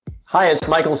Hi, it's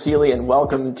Michael Seeley, and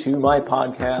welcome to my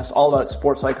podcast all about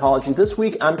sports psychology. This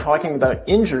week, I'm talking about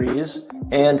injuries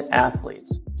and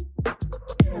athletes.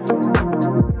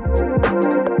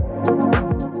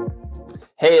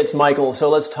 Hey, it's Michael. So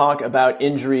let's talk about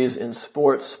injuries in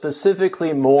sports,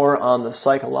 specifically more on the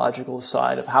psychological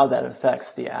side of how that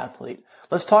affects the athlete.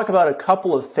 Let's talk about a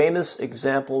couple of famous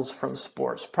examples from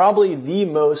sports. Probably the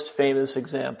most famous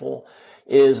example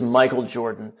is Michael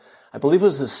Jordan. I believe it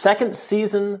was his second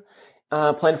season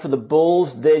playing for the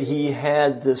Bulls that he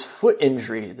had this foot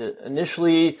injury that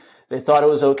initially they thought it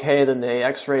was okay, then they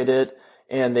x-rayed it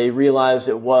and they realized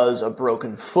it was a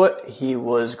broken foot. He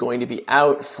was going to be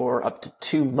out for up to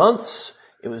 2 months.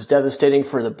 It was devastating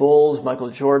for the Bulls. Michael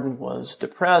Jordan was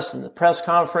depressed in the press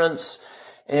conference.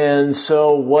 And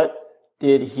so what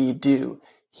did he do?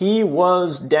 He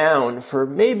was down for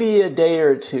maybe a day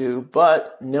or two,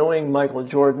 but knowing Michael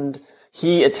Jordan,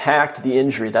 he attacked the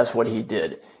injury. That's what he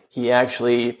did. He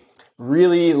actually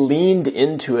really leaned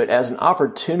into it as an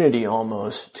opportunity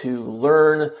almost to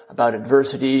learn about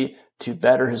adversity, to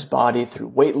better his body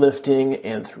through weightlifting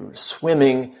and through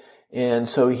swimming. And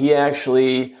so he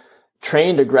actually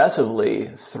trained aggressively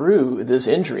through this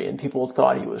injury, and people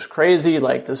thought he was crazy,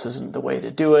 like this isn't the way to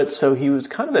do it. So he was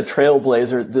kind of a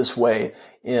trailblazer this way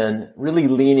in really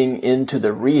leaning into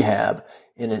the rehab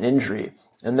in an injury.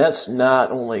 And that's not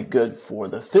only good for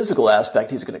the physical aspect,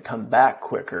 he's going to come back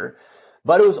quicker,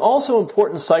 but it was also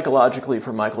important psychologically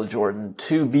for Michael Jordan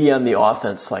to be on the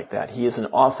offense like that. He is an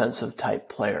offensive type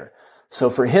player.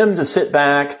 So for him to sit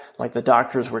back, like the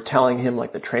doctors were telling him,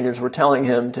 like the trainers were telling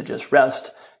him to just rest,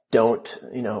 don't,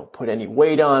 put any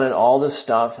weight on it, all this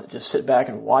stuff, just sit back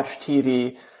and watch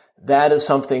TV. That is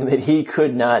something that he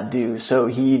could not do. So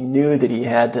he knew that he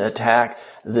had to attack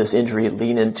this injury,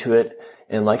 lean into it.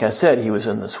 And like I said, he was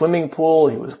in the swimming pool,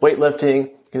 he was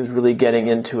weightlifting, he was really getting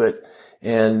into it.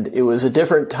 And it was a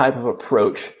different type of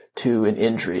approach to an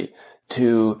injury,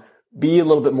 to be a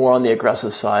little bit more on the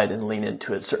aggressive side and lean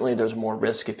into it. Certainly there's more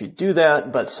risk if you do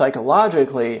that, but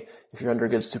psychologically, if you're under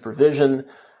good supervision,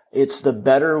 it's the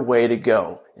better way to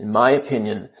go, in my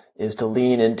opinion, is to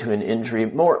lean into an injury,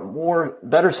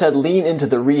 better said, lean into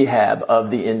the rehab of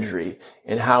the injury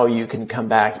and how you can come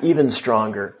back even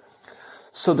stronger.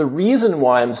 So the reason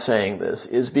why I'm saying this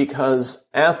is because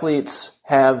athletes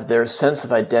have their sense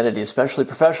of identity, especially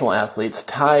professional athletes,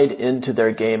 tied into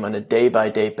their game on a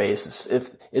day-by-day basis.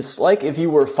 It's like if you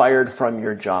were fired from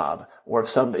your job, or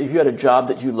if you had a job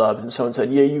that you loved and someone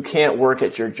said, yeah, you can't work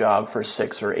at your job for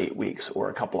 6 or 8 weeks or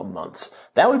a couple of months.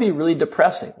 That would be really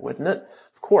depressing, wouldn't it?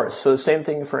 Of course. So the same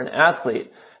thing for an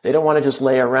athlete. They don't want to just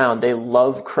lay around. They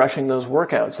love crushing those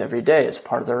workouts every day. It's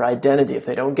part of their identity. If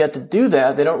they don't get to do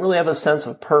that, they don't really have a sense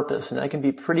of purpose, and that can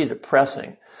be pretty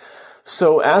depressing.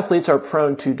 So athletes are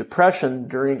prone to depression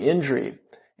during injury,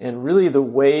 and really the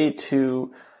way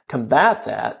to combat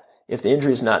that, if the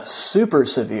injury is not super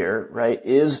severe, right,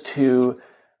 is to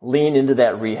lean into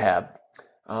that rehab.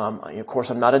 Of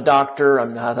course, I'm not a doctor.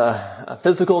 I'm not a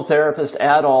physical therapist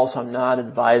at all, so I'm not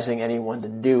advising anyone to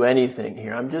do anything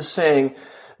here. I'm just saying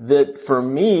that for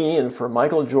me and for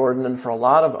Michael Jordan and for a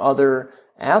lot of other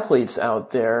athletes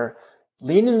out there,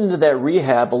 leaning into that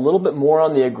rehab a little bit more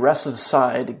on the aggressive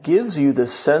side gives you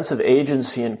this sense of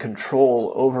agency and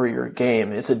control over your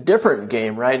game. It's a different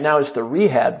game. Right now it's the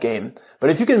rehab game. But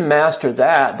if you can master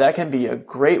that, that can be a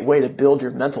great way to build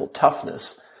your mental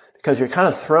toughness, because you're kind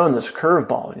of throwing this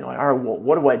curveball. You're like, all right, well,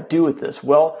 what do I do with this?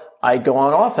 Well, I go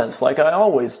on offense like I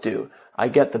always do. I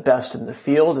get the best in the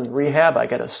field in rehab. I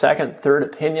get a second, third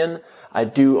opinion. I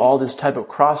do all this type of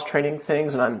cross-training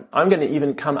things, and I'm going to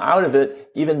even come out of it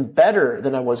even better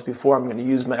than I was before. I'm going to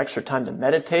use my extra time to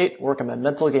meditate, work on my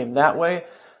mental game that way,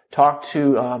 talk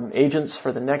to agents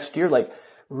for the next year. Like,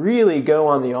 really go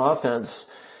on the offense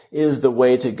is the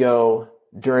way to go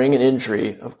during an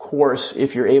injury. Of course,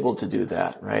 if you're able to do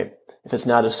that, right? If it's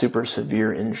not a super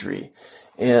severe injury.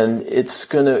 And it's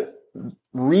going to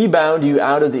rebound you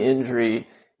out of the injury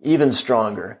even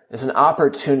stronger. It's an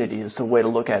opportunity is the way to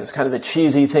look at it. It's kind of a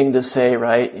cheesy thing to say,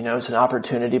 right? It's an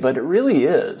opportunity, but it really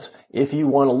is if you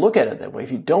want to look at it that way.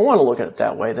 If you don't want to look at it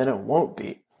that way, then it won't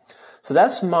be. So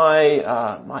that's my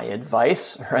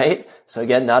advice, right? So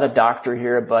again, not a doctor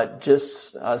here, but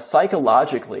just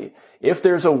psychologically, if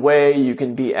there's a way you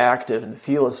can be active and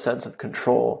feel a sense of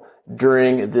control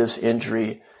during this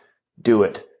injury, do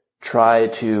it. Try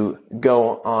to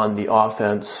go on the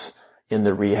offense in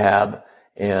the rehab.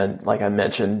 And like I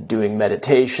mentioned, doing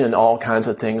meditation, all kinds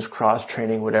of things,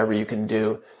 cross-training, whatever you can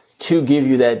do to give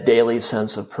you that daily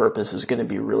sense of purpose is going to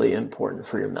be really important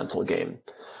for your mental game.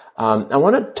 I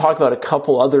want to talk about a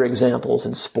couple other examples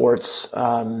in sports.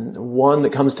 One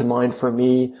that comes to mind for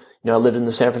me, I lived in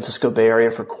the San Francisco Bay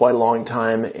Area for quite a long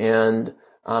time, and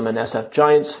I'm an SF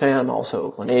Giants fan. I'm also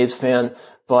Oakland A's fan.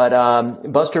 But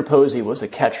Buster Posey was a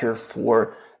catcher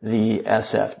for the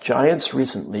SF Giants,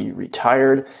 recently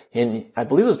retired. In, I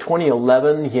believe it was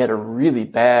 2011, he had a really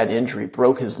bad injury,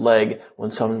 broke his leg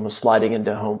when someone was sliding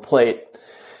into home plate.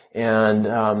 And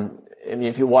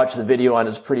if you watch the video on it,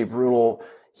 it's pretty brutal.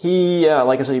 He,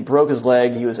 like I said, he broke his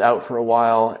leg. He was out for a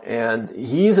while, and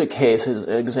he's an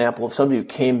example of somebody who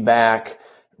came back,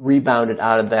 rebounded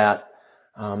out of that.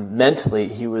 Mentally,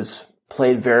 he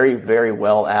played very, very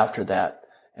well after that.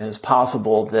 And it's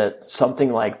possible that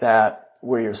something like that,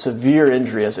 where you're severe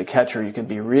injury as a catcher, you can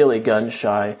be really gun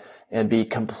shy and be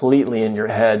completely in your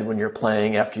head when you're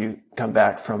playing after you come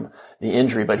back from the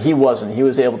injury. But he wasn't. He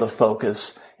was able to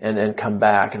focus and then come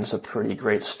back, and it's a pretty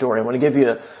great story. I want to give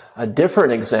you a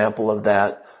different example of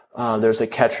that. There's a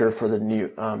catcher for the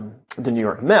New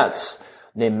York Mets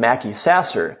named Mackey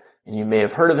Sasser, and you may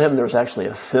have heard of him. There was actually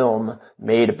a film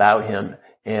made about him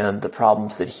and the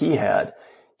problems that he had.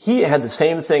 He had the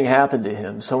same thing happen to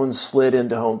him. Someone slid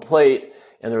into home plate,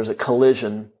 and there was a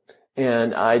collision.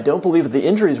 And I don't believe that the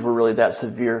injuries were really that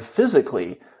severe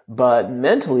physically, but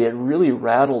mentally it really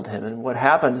rattled him. And what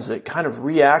happened is it kind of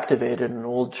reactivated an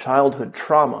old childhood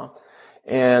trauma.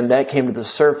 And that came to the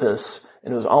surface,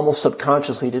 and it was almost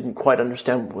subconsciously, he didn't quite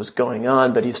understand what was going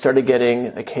on, but he started getting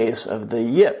a case of the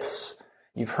yips.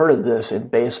 You've heard of this in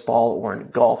baseball or in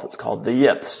golf. It's called the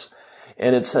yips.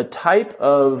 And it's a type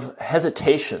of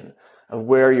hesitation of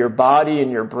where your body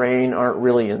and your brain aren't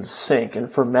really in sync. And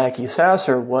for Mackey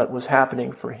Sasser, what was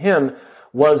happening for him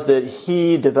was that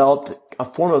he developed a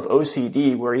form of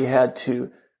OCD where he had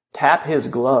to tap his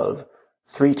glove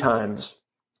 3 times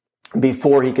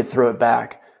before he could throw it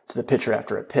back to the pitcher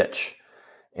after a pitch.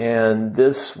 And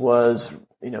this was,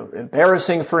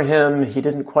 embarrassing for him. He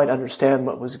didn't quite understand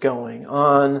what was going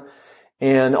on.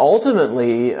 And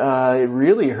ultimately, it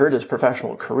really hurt his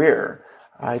professional career.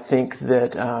 I think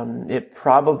that it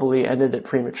probably ended it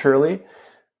prematurely.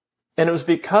 And it was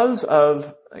because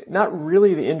of not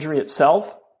really the injury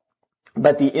itself,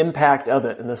 but the impact of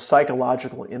it and the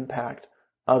psychological impact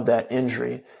of that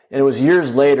injury. And it was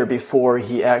years later before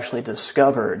he actually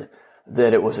discovered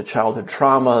that it was a childhood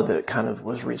trauma that kind of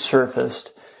was resurfaced.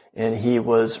 And he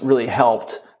was really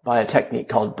helped by a technique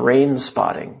called brain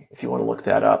spotting, if you want to look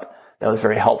that up. That was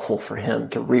very helpful for him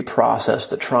to reprocess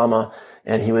the trauma,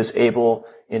 and he was able,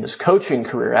 in his coaching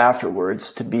career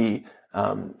afterwards, to be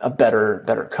a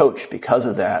better coach because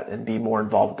of that and be more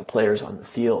involved with the players on the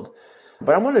field.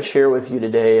 But I want to share with you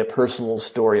today a personal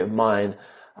story of mine.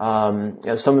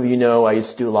 As some of you know, I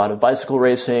used to do a lot of bicycle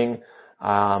racing.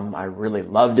 I really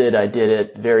loved it. I did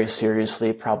it very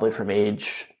seriously, probably from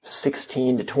age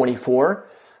 16 to 24.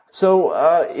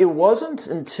 So it wasn't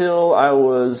until I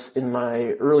was in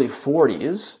my early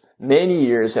 40s, many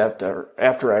years after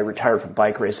I retired from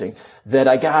bike racing, that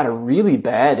I got a really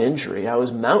bad injury. I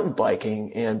was mountain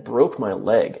biking and broke my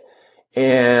leg.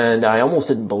 And I almost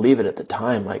didn't believe it at the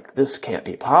time. Like, this can't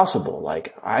be possible.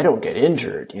 Like, I don't get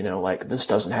injured, like this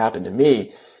doesn't happen to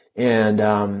me.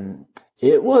 And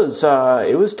it was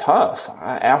tough.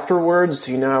 Afterwards,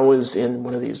 I was in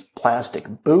one of these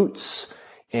plastic boots,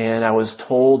 and I was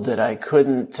told that I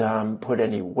couldn't put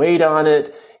any weight on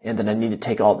it, and that I needed to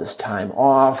take all this time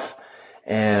off.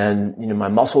 And, my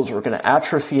muscles were going to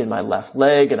atrophy in my left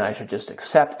leg, and I should just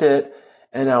accept it.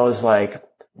 And I was like,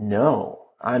 no,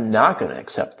 I'm not going to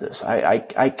accept this.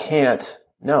 I can't.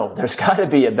 No, there's got to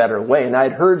be a better way. And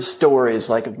I'd heard stories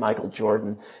like of Michael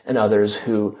Jordan and others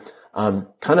who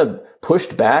kind of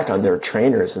pushed back on their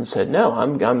trainers and said, no,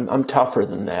 I'm tougher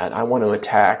than that. I want to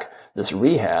attack this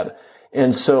rehab.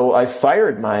 And so I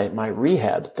fired my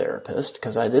rehab therapist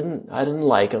because I didn't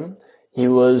like him. He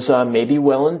was maybe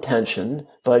well-intentioned,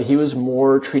 but he was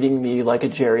more treating me like a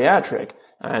geriatric.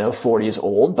 I know 40 is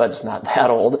old, but it's not that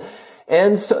old.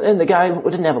 And the guy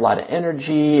didn't have a lot of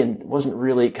energy and wasn't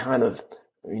really kind of,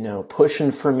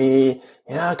 pushing for me.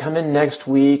 Yeah, come in next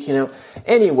week,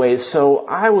 Anyway, so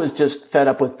I was just fed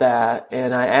up with that.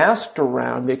 And I asked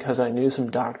around because I knew some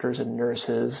doctors and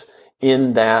nurses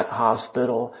in that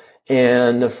hospital.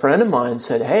 And a friend of mine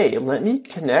said, hey, let me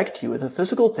connect you with a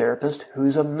physical therapist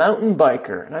who's a mountain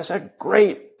biker. And I said,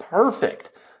 great,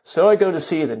 perfect. So I go to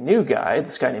see the new guy,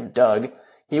 this guy named Doug.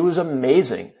 He was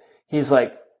amazing. He's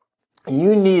like,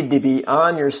 you need to be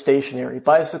on your stationary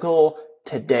bicycle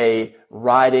today,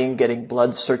 riding, getting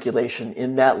blood circulation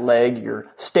in that leg. You're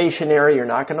stationary. You're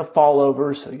not going to fall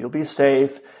over, so you'll be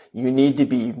safe. You need to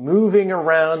be moving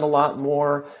around a lot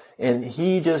more. And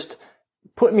he just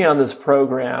put me on this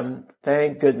program.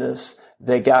 Thank goodness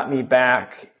they got me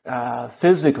back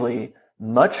physically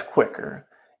much quicker,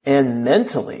 and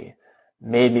mentally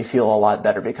made me feel a lot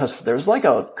better, because there's like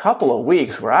a couple of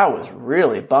weeks where I was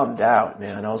really bummed out,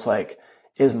 man. I was like,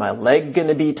 is my leg going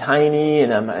to be tiny,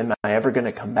 and am I ever going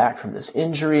to come back from this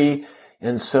injury?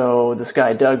 And so this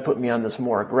guy, Doug, put me on this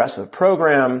more aggressive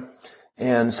program.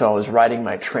 And so I was riding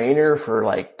my trainer for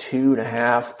like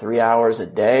 2.5, 3 hours a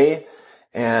day.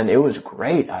 And it was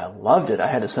great. I loved it. I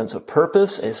had a sense of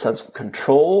purpose, a sense of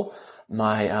control.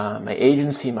 My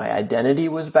agency, my identity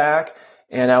was back,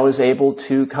 and I was able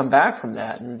to come back from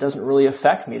that, and it doesn't really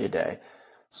affect me today.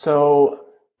 So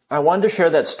I wanted to share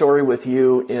that story with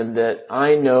you, in that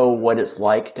I know what it's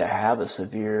like to have a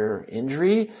severe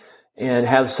injury and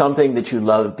have something that you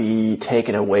love be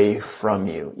taken away from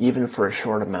you, even for a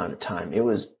short amount of time. It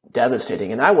was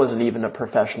devastating. And I wasn't even a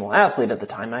professional athlete at the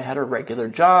time. I had a regular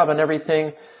job and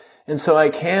everything. And so I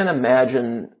can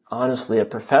imagine, honestly, a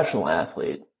professional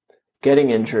athlete getting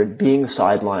injured, being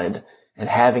sidelined, and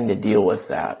having to deal with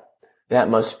that. That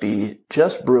must be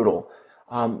just brutal.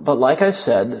 But like I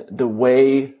said, the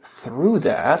way through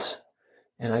that,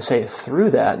 and I say through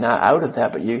that, not out of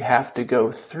that, but you have to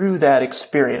go through that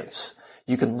experience.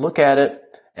 You can look at it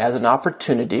as an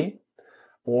opportunity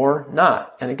or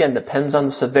not. And again, depends on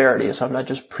the severity. So I'm not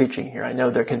just preaching here. I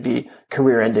know there can be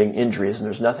career-ending injuries and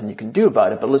there's nothing you can do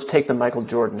about it, but let's take the Michael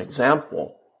Jordan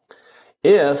example.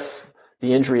 If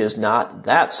the injury is not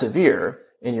that severe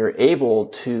and you're able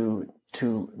to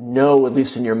know, at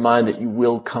least in your mind, that you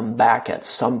will come back at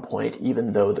some point,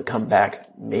 even though the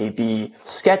comeback may be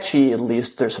sketchy, at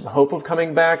least there's some hope of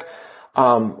coming back.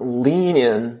 Lean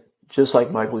in, just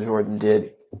like Michael Jordan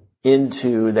did,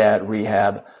 into that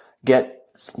rehab. Get,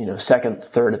 second,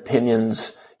 third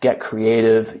opinions, get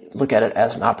creative, look at it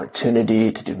as an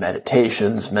opportunity to do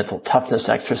meditations, mental toughness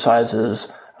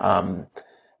exercises,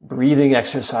 breathing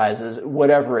exercises,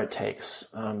 whatever it takes.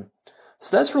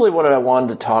 So that's really what I wanted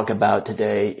to talk about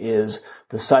today, is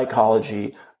the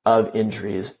psychology of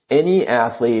injuries. Any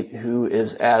athlete who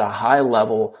is at a high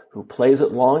level, who plays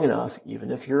it long enough, even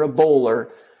if you're a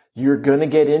bowler, you're going to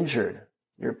get injured.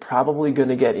 You're probably going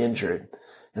to get injured.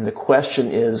 And the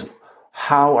question is,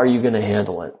 how are you going to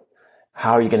handle it?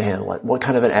 How are you going to handle it? What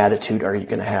kind of an attitude are you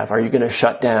going to have? Are you going to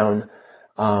shut down?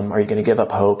 Are you going to give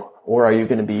up hope? Or are you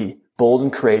going to be bold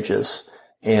and courageous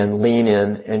and lean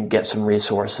in and get some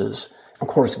resources? Of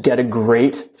course, get a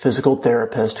great physical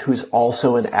therapist who's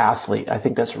also an athlete. I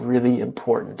think that's really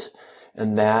important.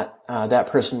 And that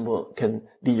person can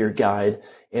be your guide.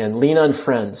 And lean on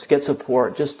friends, get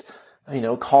support, just,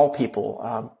 call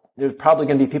people. There's probably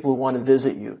going to be people who want to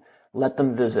visit you. Let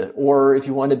them visit. Or if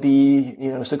you want to be,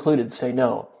 secluded, say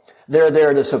no. They're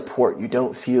there to support you.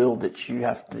 Don't feel that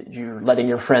you're letting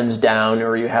your friends down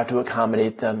or you have to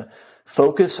accommodate them.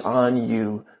 Focus on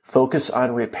you. Focus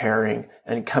on repairing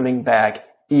and coming back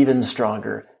even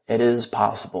stronger. It is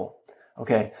possible.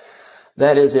 Okay.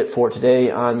 That is it for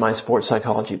today on my Sports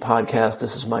Psychology Podcast.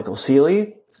 This is Michael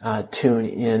Seeley. Tune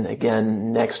in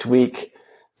again next week.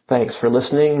 Thanks for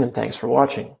listening and thanks for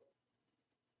watching.